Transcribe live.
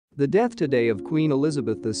The death today of Queen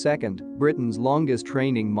Elizabeth II, Britain's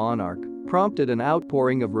longest-reigning monarch, prompted an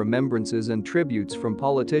outpouring of remembrances and tributes from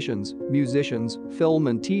politicians, musicians, film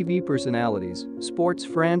and TV personalities, sports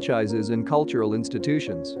franchises and cultural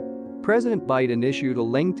institutions. President Biden issued a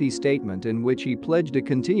lengthy statement in which he pledged a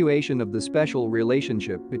continuation of the special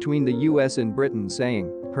relationship between the US and Britain, saying,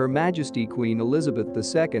 "Her Majesty Queen Elizabeth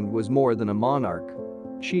II was more than a monarch.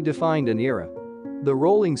 She defined an era." The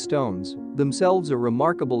Rolling Stones, themselves a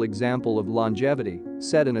remarkable example of longevity,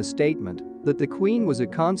 said in a statement that the Queen was a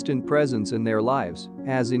constant presence in their lives,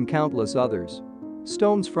 as in countless others.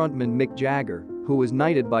 Stones frontman Mick Jagger, who was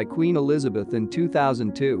knighted by Queen Elizabeth in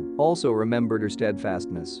 2002, also remembered her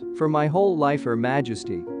steadfastness. "For my whole life Her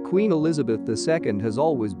Majesty, Queen Elizabeth II has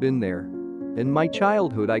always been there. In my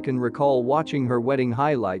childhood I can recall watching her wedding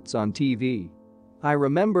highlights on TV. I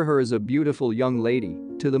remember her as a beautiful young lady,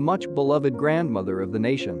 to the much beloved grandmother of the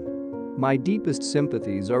nation. My deepest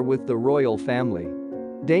sympathies are with the royal family."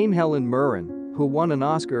 Dame Helen Mirren, who won an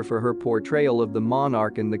Oscar for her portrayal of the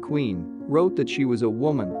monarch and the Queen, wrote that she was a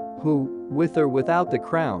woman who, with or without the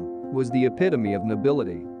crown, was the epitome of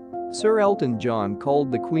nobility. Sir Elton John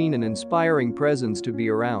called the Queen an inspiring presence to be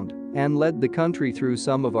around and led the country through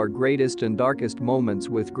some of our greatest and darkest moments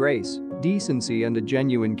with grace, decency and a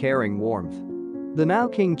genuine caring warmth. The now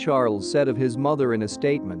King Charles said of his mother in a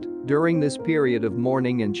statement, "During this period of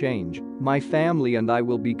mourning and change, my family and I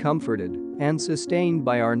will be comforted and sustained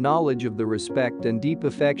by our knowledge of the respect and deep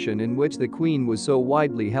affection in which the Queen was so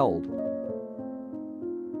widely held."